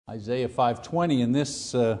Isaiah 5:20, in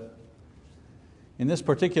this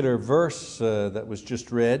particular verse that was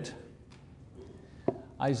just read,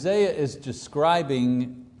 Isaiah is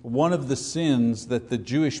describing one of the sins that the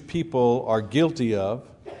Jewish people are guilty of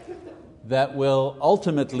that will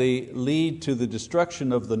ultimately lead to the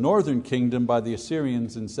destruction of the northern kingdom by the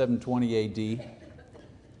Assyrians in 720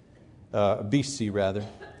 AD, BC rather,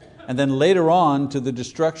 and then later on to the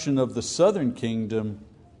destruction of the southern kingdom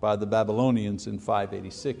by the Babylonians in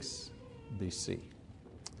 586 BC.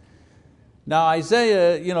 Now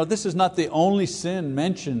Isaiah, this is not the only sin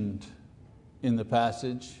mentioned in the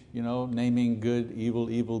passage, naming good,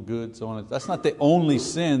 evil, good, so on. That's not the only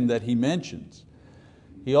sin that he mentions.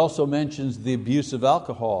 He also mentions the abuse of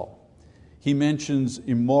alcohol. He mentions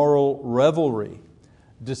immoral revelry,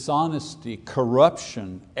 dishonesty,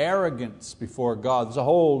 corruption, arrogance before God. There's a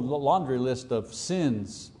whole laundry list of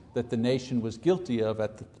sins that the nation was guilty of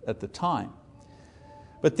at the time.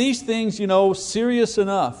 But these things, serious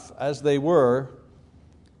enough as they were,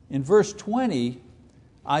 in verse 20,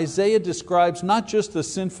 Isaiah describes not just the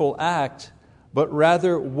sinful act, but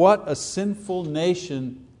rather what a sinful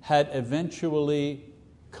nation had eventually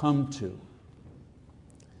come to.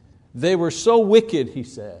 They were so wicked, he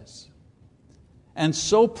says, and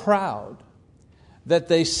so proud that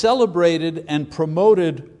they celebrated and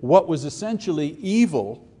promoted what was essentially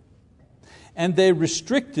evil, and they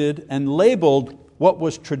restricted and labeled what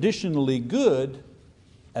was traditionally good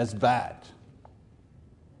as bad.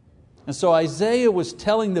 And so Isaiah was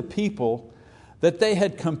telling the people that they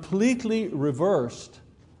had completely reversed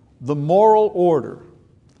the moral order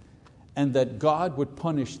and that God would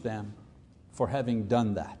punish them for having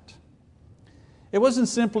done that. It wasn't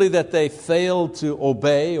simply that they failed to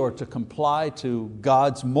obey or to comply to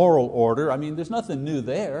God's moral order. There's nothing new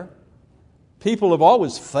there. People have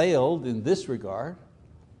always failed in this regard.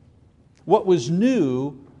 What was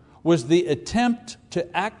new was the attempt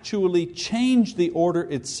to actually change the order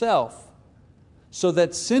itself so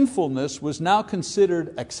that sinfulness was now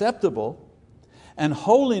considered acceptable and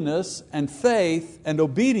holiness and faith and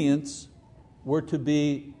obedience were to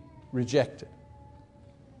be rejected.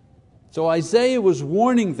 So Isaiah was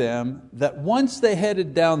warning them that once they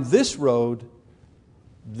headed down this road,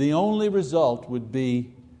 the only result would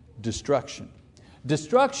be destruction.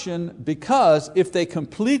 Destruction because if they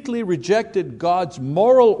completely rejected God's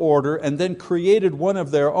moral order and then created one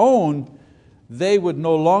of their own, they would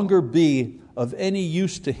no longer be of any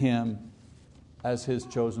use to Him as His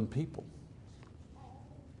chosen people.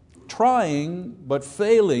 Trying but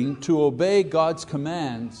failing to obey God's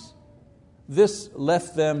commands, this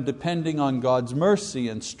left them depending on God's mercy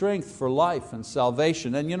and strength for life and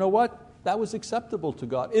salvation. And you know what? That was acceptable to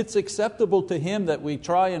God. It's acceptable to Him that we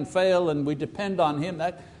try and fail and we depend on Him.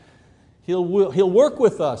 That He'll work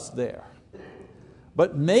with us there.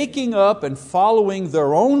 But making up and following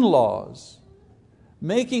their own laws,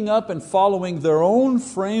 making up and following their own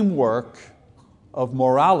framework of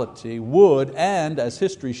morality would, and as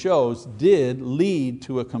history shows, did lead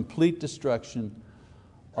to a complete destruction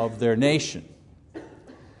of their nation.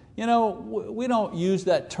 We don't use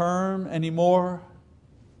that term anymore.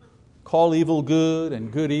 Call evil good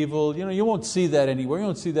and good evil. You won't see that anywhere. You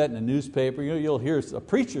won't see that in the newspaper. You'll hear a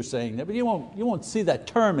preacher saying that, but you won't see that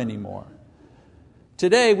term anymore.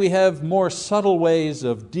 Today we have more subtle ways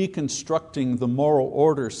of deconstructing the moral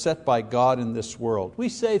order set by God in this world. We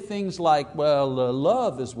say things like,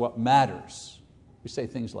 love is what matters. We say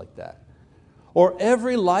things like that. Or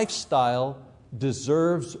every lifestyle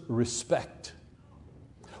deserves respect.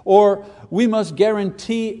 Or we must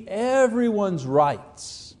guarantee everyone's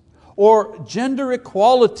rights. Or gender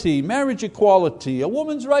equality, marriage equality, a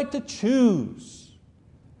woman's right to choose.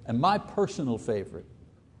 And my personal favorite,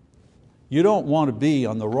 you don't want to be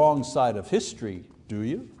on the wrong side of history, do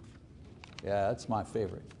you? Yeah, that's my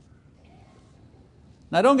favorite.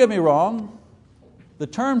 Now don't get me wrong, the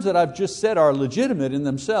terms that I've just said are legitimate in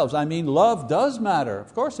themselves. Love does matter,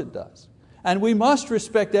 of course it does. And we must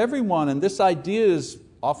respect everyone, and this idea is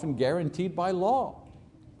often guaranteed by law.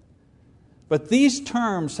 But these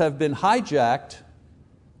terms have been hijacked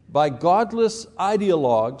by godless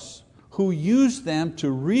ideologues who use them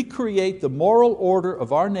to recreate the moral order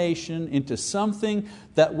of our nation into something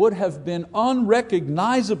that would have been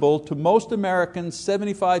unrecognizable to most Americans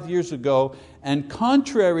 75 years ago and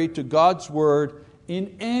contrary to God's word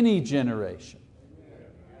in any generation.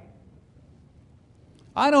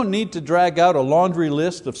 I don't need to drag out a laundry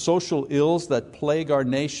list of social ills that plague our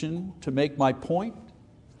nation to make my point.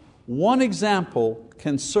 One example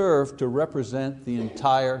can serve to represent the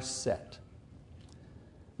entire set.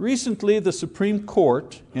 Recently, the Supreme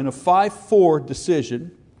Court, in a 5-4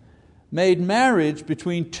 decision, made marriage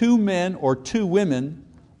between two men or two women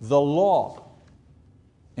the law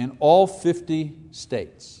in all 50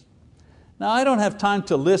 states. Now, I don't have time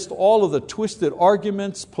to list all of the twisted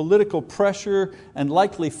arguments, political pressure, and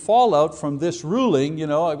likely fallout from this ruling.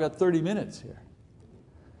 I've got 30 minutes here.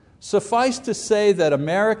 Suffice to say that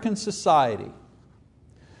American society,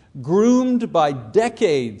 groomed by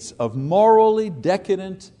decades of morally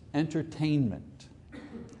decadent entertainment,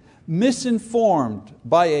 misinformed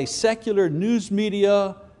by a secular news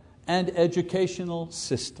media and educational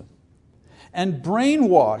system, and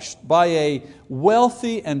brainwashed by a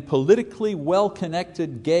wealthy and politically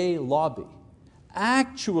well-connected gay lobby,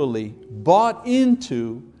 actually bought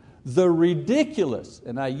into the ridiculous,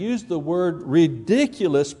 and I use the word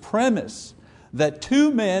ridiculous, premise that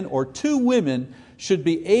two men or two women should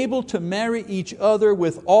be able to marry each other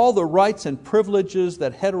with all the rights and privileges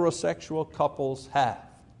that heterosexual couples have.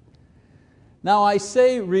 Now, I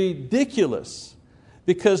say ridiculous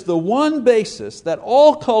because the one basis that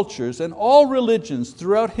all cultures and all religions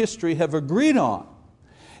throughout history have agreed on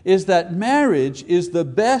is that marriage is the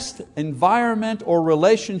best environment or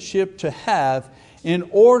relationship to have in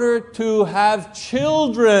order to have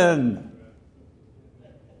children.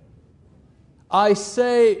 I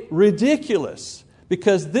say ridiculous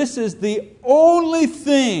because this is the only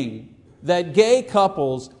thing that gay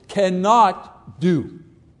couples cannot do.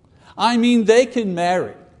 I mean, they can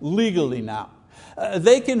marry legally now.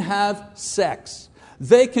 They can have sex.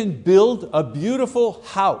 They can build a beautiful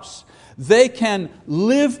house. They can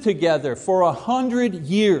live together for 100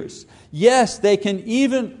 years. Yes, they can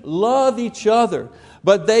even love each other,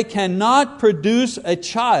 but they cannot produce a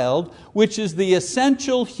child, which is the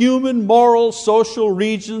essential human, moral, social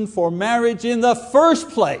reason for marriage in the first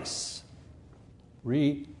place.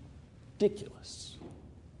 Ridiculous.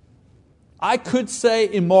 I could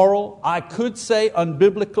say immoral, I could say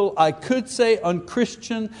unbiblical, I could say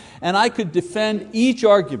unchristian, and I could defend each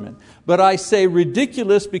argument. But I say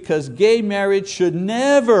ridiculous because gay marriage should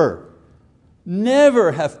never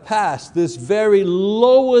have passed this very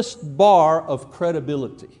lowest bar of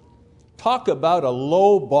credibility. Talk about a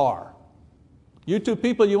low bar. You two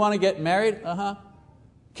people, you want to get married?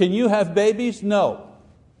 Can you have babies? No.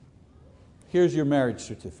 Here's your marriage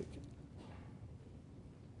certificate.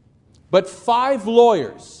 But five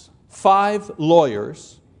lawyers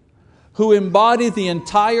who embody the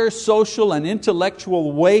entire social and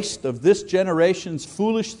intellectual waste of this generation's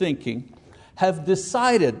foolish thinking have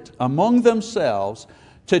decided among themselves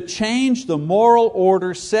to change the moral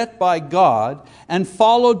order set by God and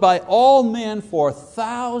followed by all men for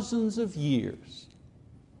thousands of years.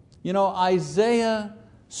 Isaiah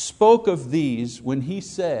spoke of these when he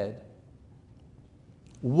said,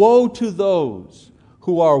 "Woe to those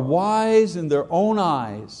who are wise in their own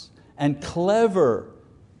eyes and clever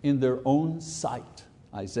in their own sight."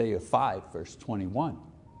 Isaiah 5, verse 21.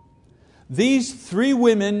 These three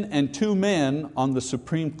women and two men on the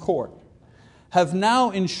Supreme Court have now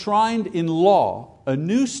enshrined in law a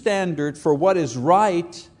new standard for what is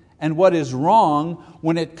right and what is wrong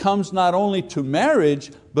when it comes not only to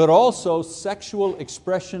marriage, but also sexual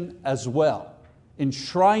expression as well.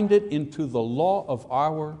 Enshrined it into the law of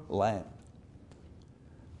our land.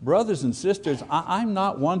 Brothers and sisters, I'm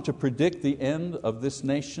not one to predict the end of this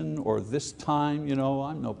nation or this time.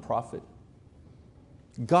 I'm no prophet.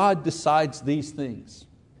 God decides these things.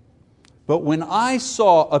 But when I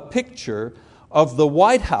saw a picture of the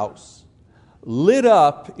White House lit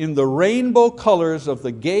up in the rainbow colors of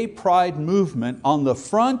the gay pride movement on the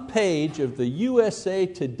front page of the USA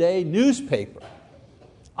Today newspaper,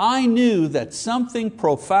 I knew that something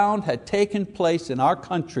profound had taken place in our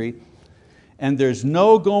country, and there's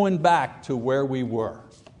no going back to where we were.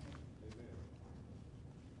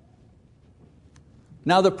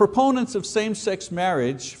 Now, the proponents of same-sex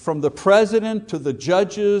marriage, from the president to the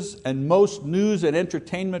judges and most news and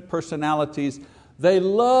entertainment personalities, they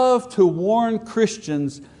love to warn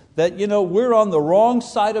Christians that we're on the wrong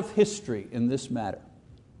side of history in this matter.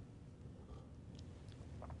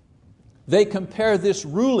 They compare this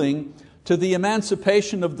ruling to the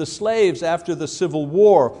emancipation of the slaves after the Civil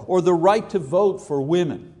War or the right to vote for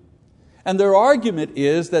women. And their argument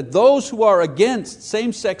is that those who are against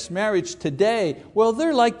same-sex marriage today, well,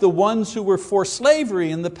 they're like the ones who were for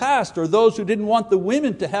slavery in the past, or those who didn't want the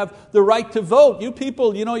women to have the right to vote. You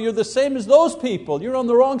people, you're the same as those people. You're on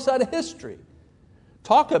the wrong side of history.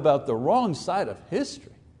 Talk about the wrong side of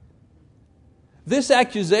history. This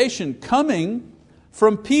accusation coming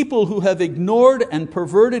from people who have ignored and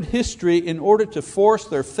perverted history in order to force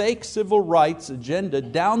their fake civil rights agenda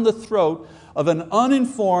down the throat of an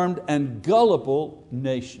uninformed and gullible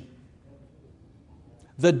nation.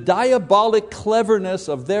 The diabolic cleverness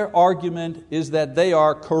of their argument is that they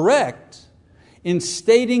are correct in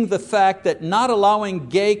stating the fact that not allowing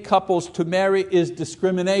gay couples to marry is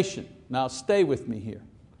discrimination. Now stay with me here.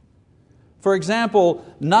 For example,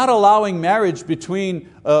 not allowing marriage between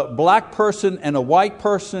a black person and a white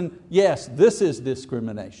person, yes, this is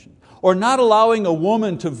discrimination. Or not allowing a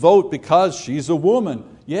woman to vote because she's a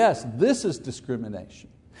woman, yes, this is discrimination.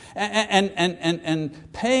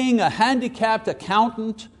 And paying a handicapped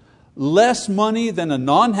accountant less money than a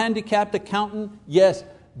non-handicapped accountant, yes,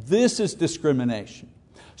 this is discrimination.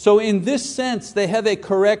 So in this sense, they have a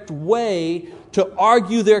correct way to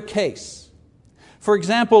argue their case. For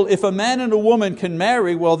example, if a man and a woman can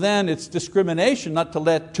marry, well then it's discrimination not to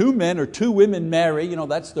let two men or two women marry.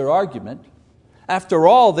 That's their argument. After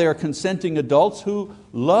all, they are consenting adults who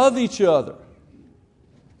love each other.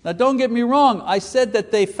 Now don't get me wrong, I said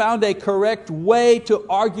that they found a correct way to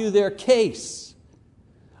argue their case.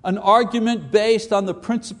 An argument based on the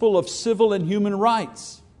principle of civil and human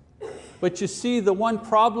rights. But you see, the one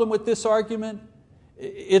problem with this argument,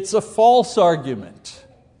 it's a false argument.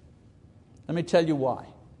 Let me tell you why.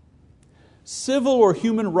 Civil or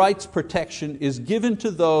human rights protection is given to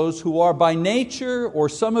those who are by nature or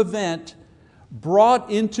some event brought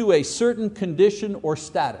into a certain condition or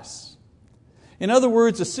status. In other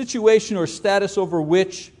words, a situation or status over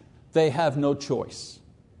which they have no choice.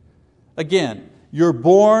 Again, you're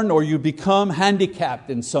born or you become handicapped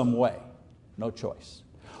in some way, no choice.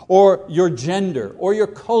 Or your gender or your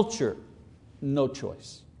culture, no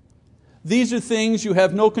choice. These are things you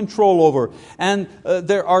have no control over, and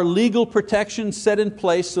there are legal protections set in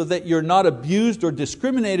place so that you're not abused or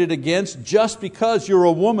discriminated against just because you're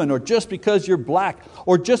a woman or just because you're black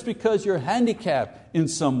or just because you're handicapped in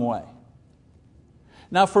some way.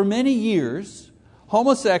 Now, for many years,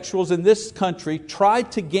 homosexuals in this country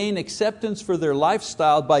tried to gain acceptance for their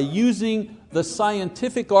lifestyle by using the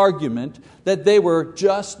scientific argument that they were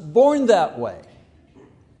just born that way.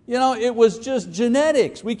 It was just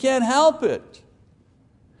genetics. We can't help it.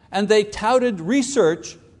 And they touted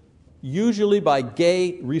research, usually by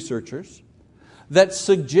gay researchers, that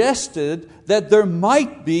suggested that there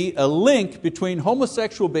might be a link between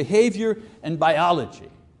homosexual behavior and biology.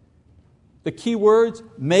 The key words,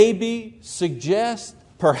 maybe, suggest,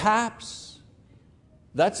 perhaps.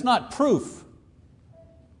 That's not proof.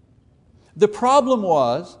 The problem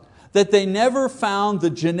was that they never found the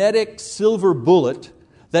genetic silver bullet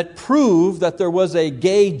that proved that there was a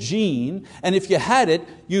gay gene, and if you had it,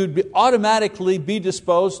 you'd automatically be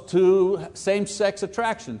disposed to same-sex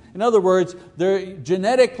attraction. In other words,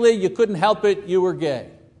 genetically you couldn't help it, you were gay.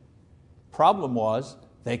 Problem was,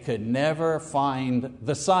 they could never find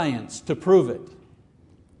the science to prove it.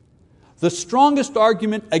 The strongest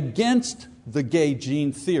argument against the gay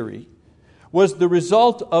gene theory was the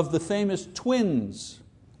result of the famous twins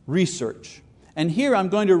research. And here I'm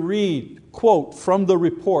going to quote from the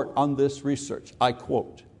report on this research. I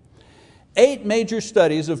quote, 8 major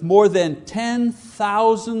studies of more than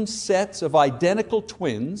 10,000 sets of identical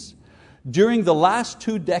twins during the last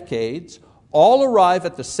 2 decades all arrive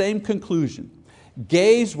at the same conclusion.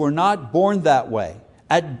 Gays were not born that way.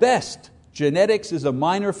 At best, genetics is a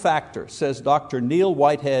minor factor, says Dr. Neil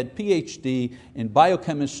Whitehead, PhD in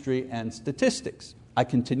biochemistry and statistics. I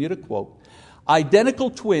continue to quote,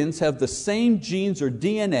 identical twins have the same genes or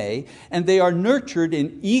DNA, and they are nurtured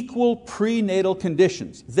in equal prenatal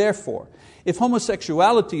conditions. Therefore, if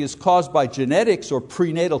homosexuality is caused by genetics or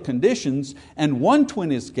prenatal conditions, and one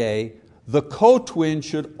twin is gay, the co-twin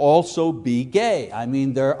should also be gay. I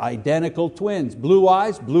mean, they're identical twins. Blue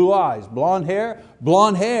eyes, blonde hair.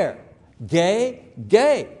 Gay,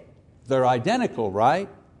 gay. They're identical, right?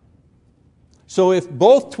 So if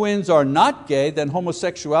both twins are not gay, then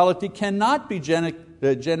homosexuality cannot be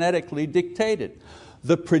genetically dictated.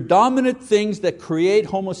 The predominant things that create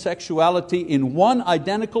homosexuality in one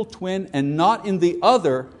identical twin and not in the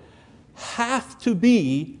other have to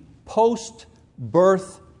be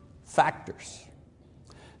post-birth factors.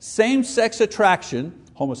 Same-sex attraction,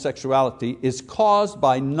 homosexuality, is caused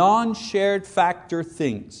by non-shared factor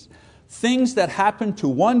things. Things that happen to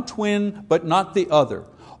one twin but not the other,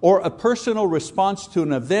 or a personal response to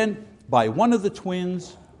an event by one of the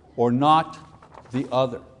twins or not the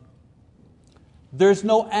other. There's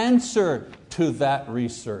no answer to that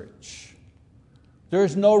research.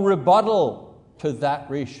 There's no rebuttal to that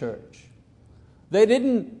research. They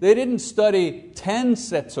didn't study 10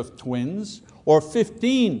 sets of twins or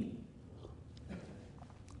 15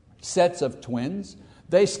 sets of twins.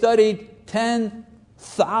 They studied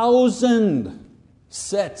 10,000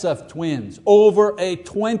 sets of twins over a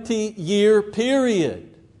 20-year period.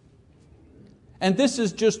 And this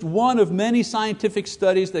is just one of many scientific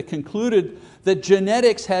studies that concluded that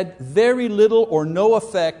genetics had very little or no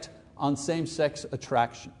effect on same-sex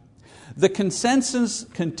attraction. The consensus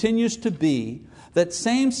continues to be that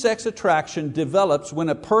same-sex attraction develops when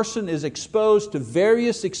a person is exposed to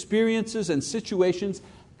various experiences and situations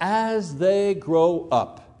as they grow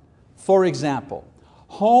up. For example,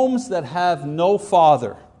 homes that have no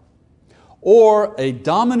father, or a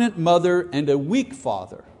dominant mother and a weak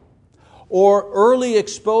father, or early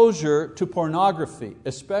exposure to pornography,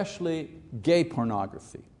 especially gay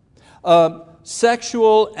pornography.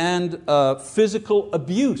 Sexual and physical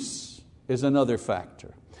abuse is another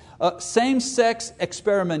factor. Same-sex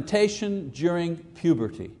experimentation during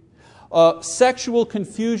puberty. Sexual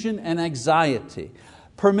confusion and anxiety.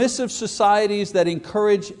 Permissive societies that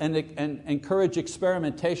encourage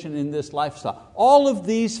experimentation in this lifestyle. All of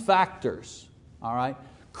these factors, all right,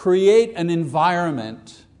 create an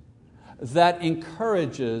environment that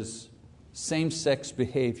encourages same-sex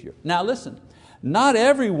behavior. Now listen, not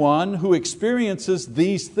everyone who experiences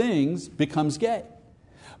these things becomes gay,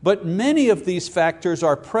 but many of these factors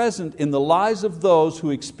are present in the lives of those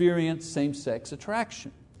who experience same-sex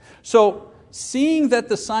attraction. So, seeing that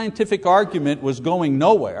the scientific argument was going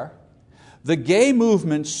nowhere, the gay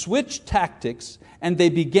movement switched tactics and they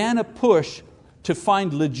began a push to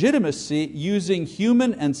find legitimacy using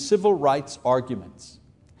human and civil rights arguments.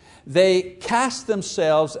 They cast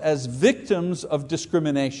themselves as victims of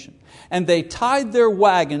discrimination, and they tied their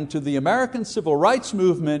wagon to the American civil rights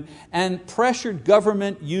movement and pressured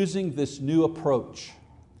government using this new approach.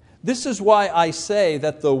 This is why I say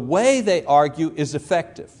that the way they argue is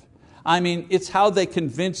effective. I mean, it's how they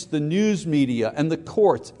convince the news media and the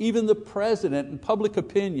courts, even the president and public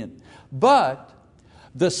opinion. But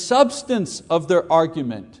the substance of their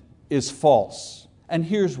argument is false. And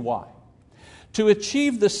here's why. To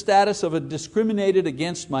achieve the status of a discriminated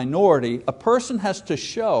against minority, a person has to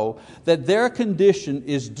show that their condition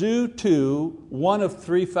is due to one of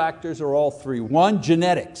three factors or all three. One,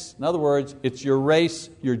 genetics. In other words, it's your race,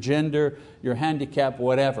 your gender, your handicap,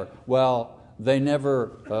 whatever. Well, they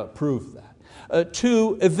never proved that.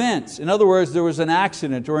 Two, events. In other words, there was an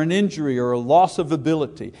accident or an injury or a loss of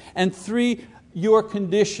ability. And three, your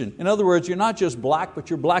condition. In other words, you're not just black, but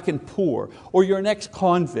you're black and poor, or you're an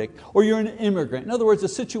ex-convict, or you're an immigrant. In other words, a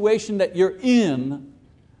situation that you're in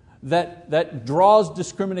that draws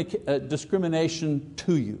discrimination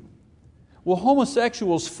to you. Well,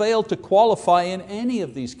 homosexuals fail to qualify in any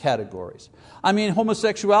of these categories. I mean,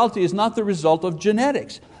 homosexuality is not the result of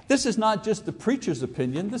genetics. This is not just the preacher's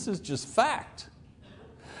opinion, this is just fact.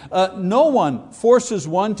 No one forces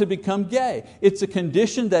one to become gay. It's a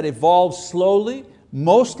condition that evolves slowly,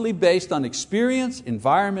 mostly based on experience,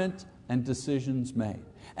 environment, and decisions made.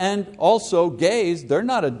 And also, gays, they're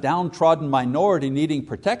not a downtrodden minority needing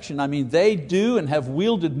protection. I mean, they do and have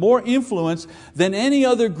wielded more influence than any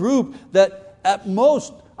other group that at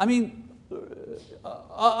most, I mean,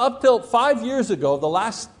 up till 5 years ago, the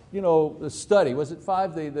last the study, was it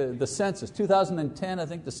 5? The census, 2010, I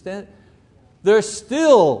think there's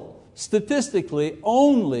still statistically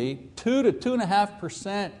only 2 to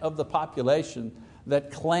 2.5% of the population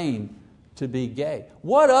that claim to be gay.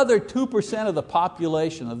 What other 2% of the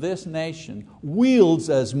population of this nation wields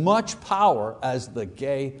as much power as the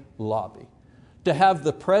gay lobby? To have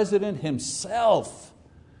the president himself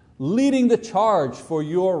leading the charge for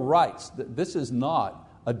your rights. This is not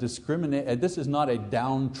a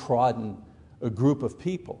downtrodden group of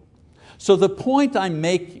people. So the point I'm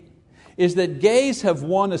making is that gays have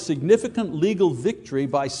won a significant legal victory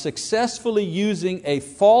by successfully using a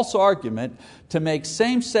false argument to make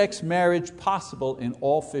same-sex marriage possible in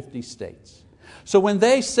all 50 states. So when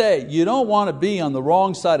they say, you don't want to be on the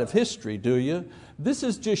wrong side of history, do you? This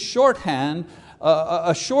is just shorthand,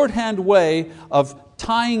 a shorthand way of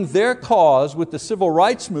tying their cause with the civil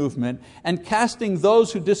rights movement and casting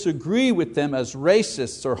those who disagree with them as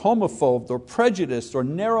racists or homophobes or prejudiced or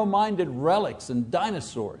narrow-minded relics and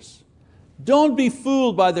dinosaurs. Don't be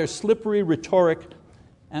fooled by their slippery rhetoric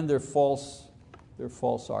and their false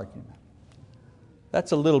argument.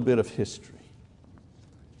 That's a little bit of history.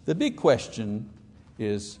 The big question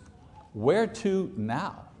is, where to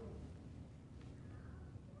now?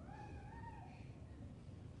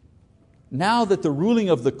 Now that the ruling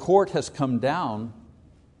of the court has come down,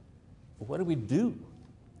 what do we do?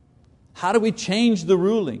 How do we change the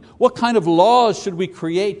ruling? What kind of laws should we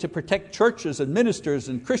create to protect churches and ministers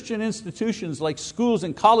and Christian institutions like schools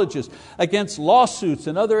and colleges against lawsuits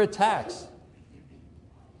and other attacks?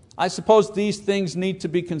 I suppose these things need to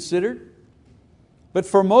be considered. But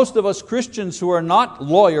for most of us Christians who are not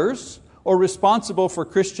lawyers or responsible for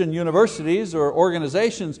Christian universities or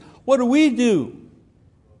organizations, what do we do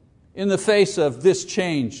in the face of this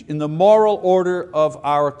change in the moral order of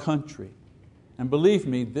our country? And believe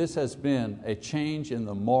me, this has been a change in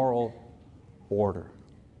the moral order.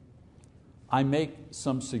 I make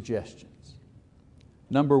some suggestions.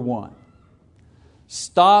 Number one,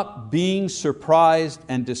 stop being surprised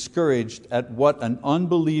and discouraged at what an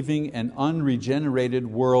unbelieving and unregenerated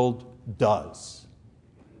world does,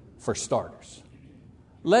 for starters.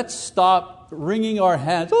 Let's stop wringing our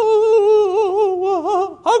hands.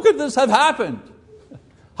 Oh, how could this have happened?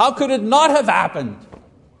 How could it not have happened?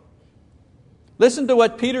 Listen to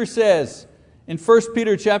what Peter says in 1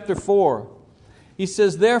 Peter chapter 4. He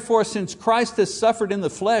says, therefore, since Christ has suffered in the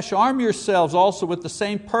flesh, arm yourselves also with the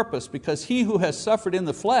same purpose, because he who has suffered in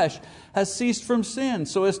the flesh has ceased from sin,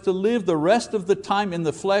 so as to live the rest of the time in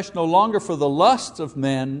the flesh, no longer for the lusts of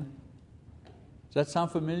men. Does that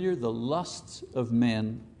sound familiar? The lusts of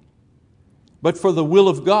men. But for the will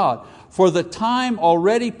of God. For the time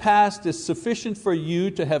already past is sufficient for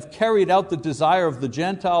you to have carried out the desire of the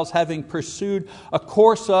Gentiles, having pursued a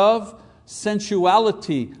course of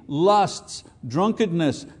sensuality, lusts,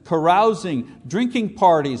 drunkenness, carousing, drinking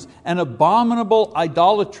parties, and abominable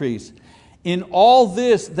idolatries. In all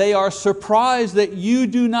this they are surprised that you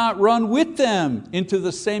do not run with them into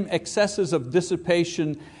the same excesses of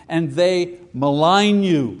dissipation, and they malign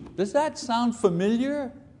you. Does that sound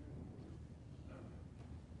familiar?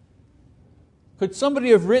 Could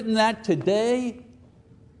somebody have written that today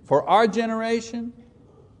for our generation?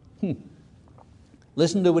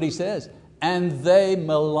 Listen to what he says. And they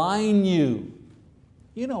malign you.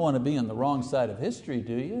 You don't want to be on the wrong side of history,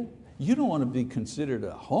 do you? You don't want to be considered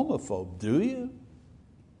a homophobe, do you?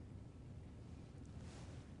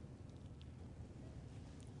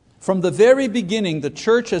 From the very beginning, the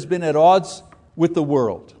church has been at odds with the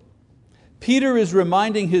world. Peter is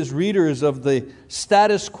reminding his readers of the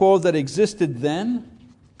status quo that existed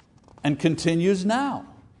then and continues now.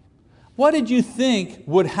 What did you think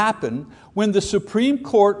would happen when the Supreme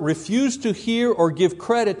Court refused to hear or give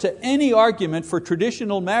credit to any argument for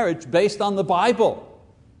traditional marriage based on the Bible?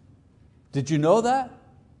 Did you know that?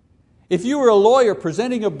 If you were a lawyer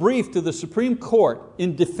presenting a brief to the Supreme Court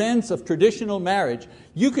in defense of traditional marriage,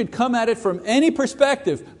 you could come at it from any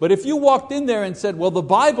perspective, but if you walked in there and said, well, the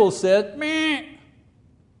Bible said, meh.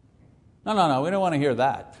 No, we don't want to hear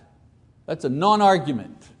that. That's a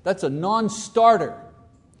non-argument. That's a non-starter.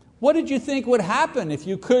 What did you think would happen if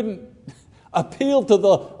you couldn't appeal to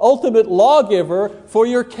the ultimate lawgiver for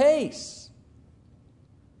your case?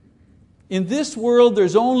 In this world,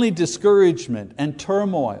 there's only discouragement and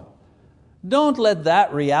turmoil. Don't let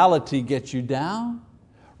that reality get you down.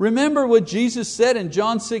 Remember what Jesus said in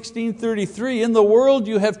John 16:33, in the world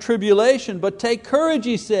you have tribulation, but take courage,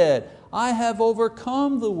 He said, I have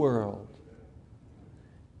overcome the world.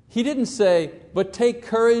 He didn't say, but take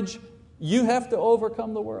courage, you have to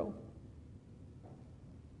overcome the world.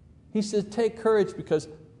 He said, take courage because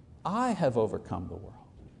I have overcome the world.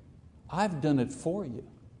 I've done it for you.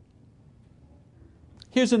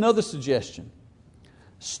 Here's another suggestion.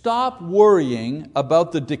 Stop worrying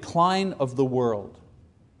about the decline of the world.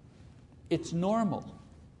 It's normal.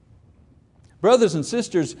 Brothers and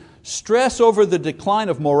sisters, stress over the decline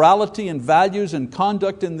of morality and values and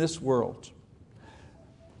conduct in this world.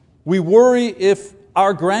 We worry if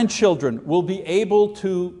our grandchildren will be able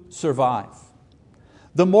to survive.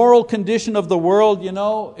 The moral condition of the world,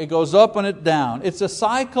 it goes up and it down. It's a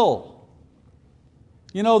cycle.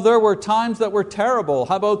 There were times that were terrible.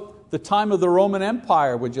 How about the time of the Roman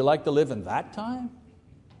Empire? Would you like to live in that time?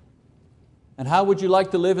 And how would you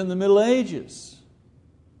like to live in the Middle Ages?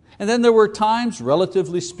 And then there were times,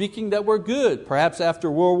 relatively speaking, that were good. Perhaps after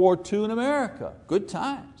World War II in America. Good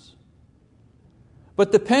times.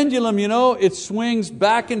 But the pendulum, it swings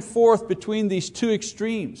back and forth between these two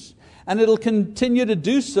extremes. And it'll continue to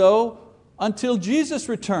do so until Jesus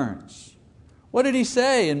returns. What did He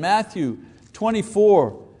say in Matthew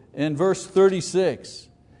 24 in verse 36?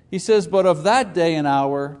 He says, but of that day and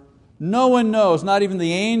hour, no one knows, not even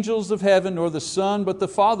the angels of heaven, nor the Son, but the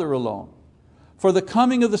Father alone. For the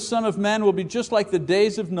coming of the Son of Man will be just like the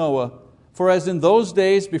days of Noah. For as in those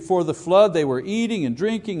days before the flood, they were eating and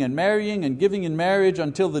drinking and marrying and giving in marriage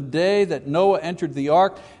until the day that Noah entered the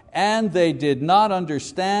ark, and they did not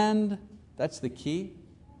understand. That's the key.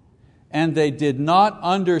 And they did not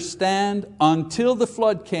understand until the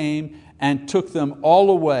flood came and took them all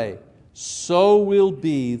away. So will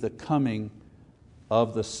be the coming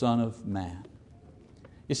of the Son of Man.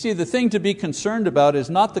 You see, the thing to be concerned about is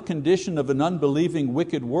not the condition of an unbelieving,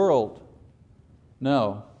 wicked world.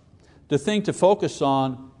 No. The thing to focus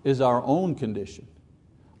on is our own condition,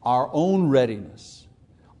 our own readiness.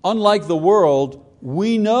 Unlike the world,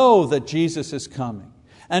 we know that Jesus is coming,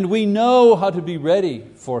 and we know how to be ready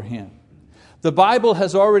for Him. The Bible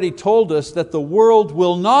has already told us that the world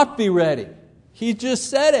will not be ready. He just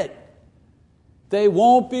said it. They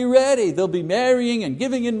won't be ready. They'll be marrying and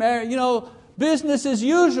giving in marriage, business as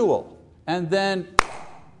usual. And then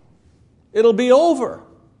it'll be over.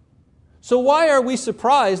 So why are we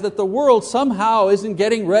surprised that the world somehow isn't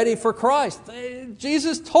getting ready for Christ?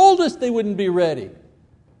 Jesus told us they wouldn't be ready.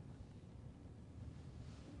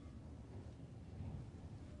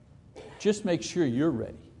 Just make sure you're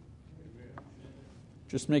ready.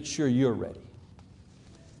 Just make sure you're ready.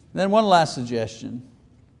 And then one last suggestion.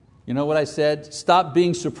 You know what I said? Stop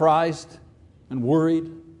being surprised and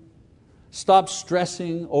worried. Stop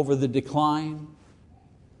stressing over the decline.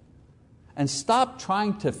 And stop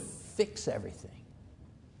trying to fix everything.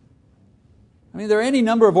 I mean, there are any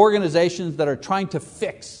number of organizations that are trying to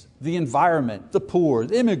fix the environment, the poor,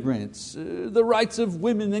 the immigrants, the rights of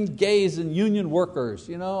women and gays and union workers.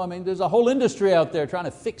 There's a whole industry out there trying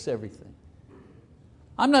to fix everything.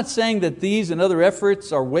 I'm not saying that these and other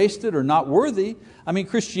efforts are wasted or not worthy.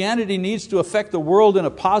 Christianity needs to affect the world in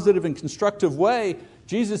a positive and constructive way.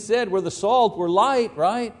 Jesus said, we're the salt, we're light,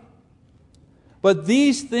 right? But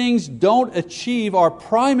these things don't achieve our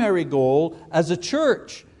primary goal as a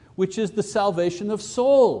church, which is the salvation of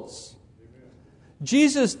souls.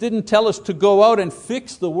 Jesus didn't tell us to go out and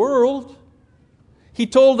fix the world. He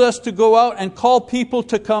told us to go out and call people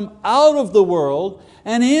to come out of the world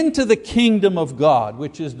and into the kingdom of God,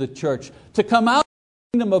 which is the church. To come out of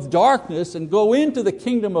the kingdom of darkness and go into the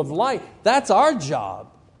kingdom of light. That's our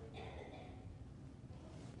job.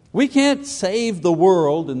 We can't save the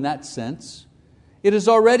world in that sense. It is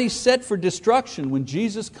already set for destruction when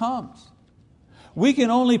Jesus comes. We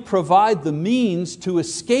can only provide the means to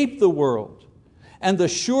escape the world and the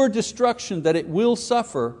sure destruction that it will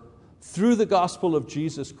suffer through the gospel of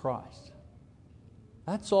Jesus Christ.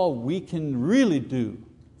 That's all we can really do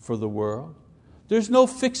for the world. There's no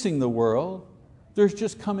fixing the world. There's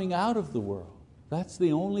just coming out of the world. That's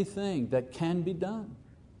the only thing that can be done.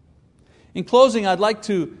 In closing, I'd like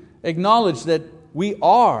to acknowledge that we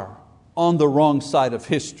are on the wrong side of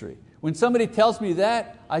history. When somebody tells me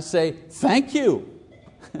that, I say, thank you.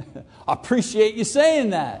 I appreciate you saying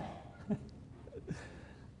that.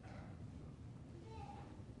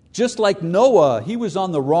 Just like Noah, he was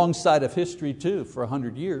on the wrong side of history too for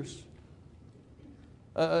 100 years.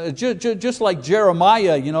 Just like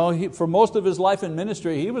Jeremiah, for most of his life in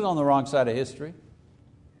ministry, he was on the wrong side of history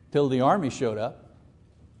till the army showed up.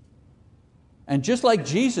 And just like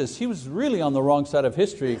Jesus, he was really on the wrong side of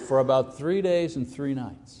history for about 3 days and 3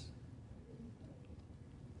 nights.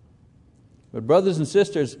 But brothers and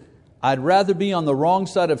sisters, I'd rather be on the wrong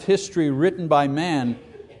side of history written by man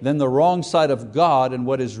than the wrong side of God and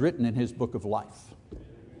what is written in His book of life.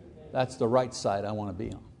 That's the right side I want to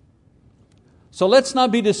be on. So let's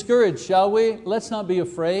not be discouraged, shall we? Let's not be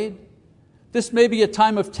afraid. This may be a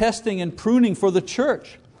time of testing and pruning for the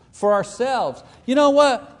church, for ourselves. You know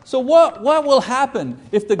what? So what will happen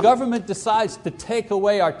if the government decides to take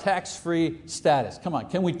away our tax-free status? Come on,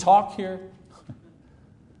 can we talk here?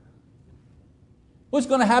 What's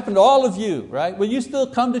going to happen to all of you, right? Will you still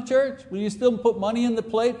come to church? Will you still put money in the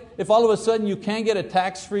plate if all of a sudden you can't get a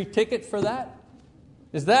tax-free ticket for that?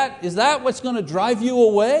 Is that what's going to drive you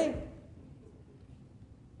away?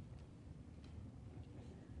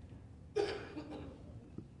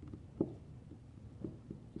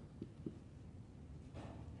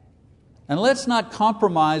 And let's not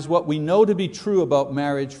compromise what we know to be true about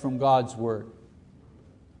marriage from God's Word.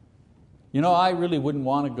 I really wouldn't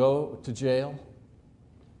want to go to jail.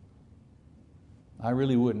 I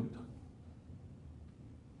really wouldn't.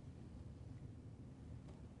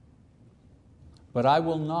 But I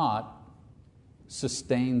will not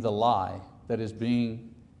sustain the lie that is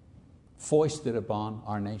being foisted upon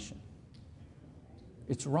our nation.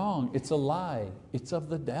 It's wrong. It's a lie. It's of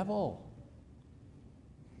the devil.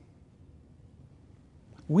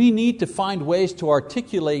 We need to find ways to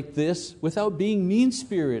articulate this without being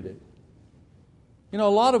mean-spirited. A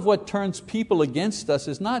lot of what turns people against us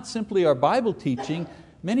is not simply our Bible teaching.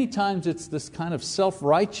 Many times it's this kind of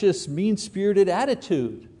self-righteous, mean-spirited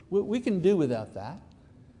attitude. We can do without that.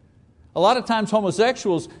 A lot of times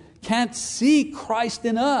homosexuals can't see Christ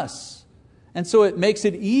in us. And so it makes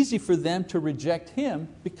it easy for them to reject Him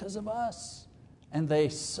because of us. And they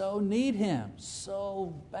so need Him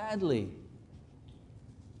so badly.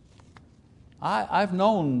 I've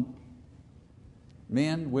known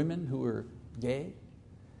men, women who are gay,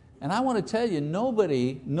 And I want to tell you,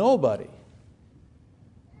 nobody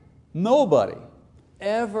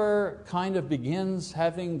ever kind of begins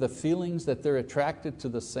having the feelings that they're attracted to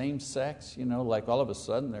the same sex, like all of a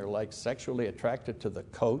sudden they're like sexually attracted to the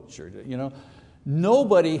coach, or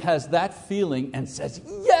nobody has that feeling and says,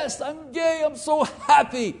 yes, I'm gay, I'm so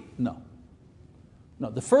happy. No,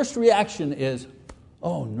 the first reaction is,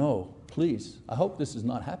 oh no, please, I hope this is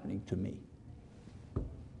not happening to me.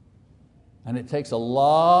 And it takes a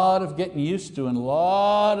lot of getting used to and a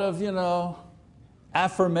lot of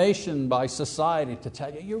affirmation by society to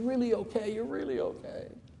tell you, you're really okay, you're really okay.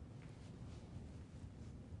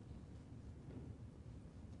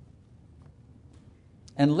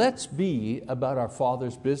 And let's be about our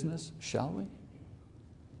Father's business, shall we?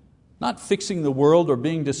 Not fixing the world or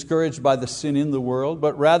being discouraged by the sin in the world,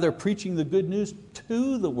 but rather preaching the good news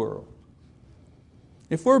to the world.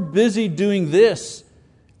 If we're busy doing this,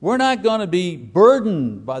 we're not going to be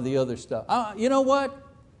burdened by the other stuff. You know what?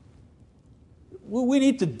 We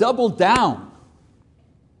need to double down.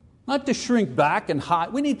 Not to shrink back and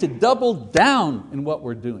hide. We need to double down in what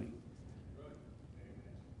we're doing.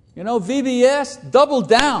 VBS, double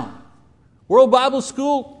down. World Bible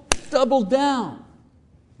School, double down.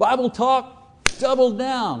 Bible Talk, double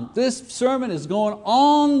down. This sermon is going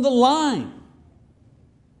on the line.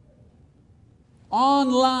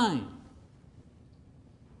 Online.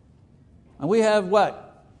 And we have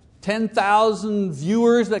 10,000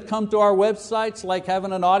 viewers that come to our websites, like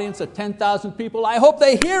having an audience of 10,000 people. I hope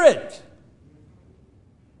they hear it.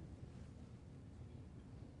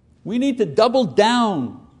 We need to double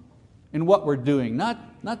down in what we're doing,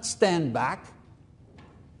 not stand back.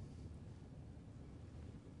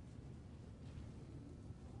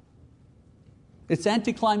 It's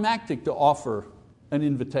anticlimactic to offer an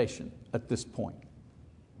invitation at this point,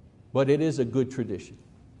 but it is a good tradition.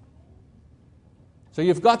 So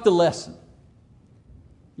you've got the lesson.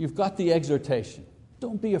 You've got the exhortation.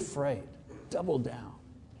 Don't be afraid. Double down.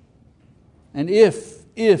 And if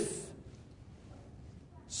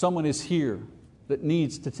someone is here that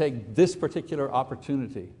needs to take this particular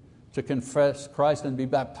opportunity to confess Christ and be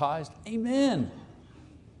baptized, amen.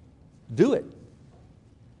 Do it.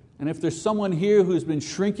 And if there's someone here who's been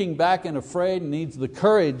shrinking back and afraid and needs the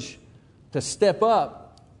courage to step up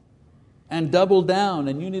and double down,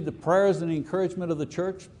 and you need the prayers and the encouragement of the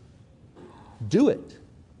church, do it.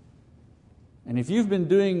 And if you've been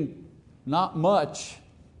doing not much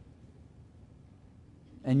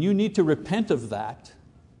and you need to repent of that,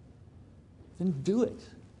 then do it.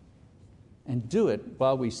 And do it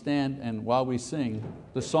while we stand and while we sing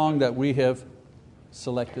the song that we have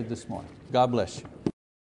selected this morning. God bless you.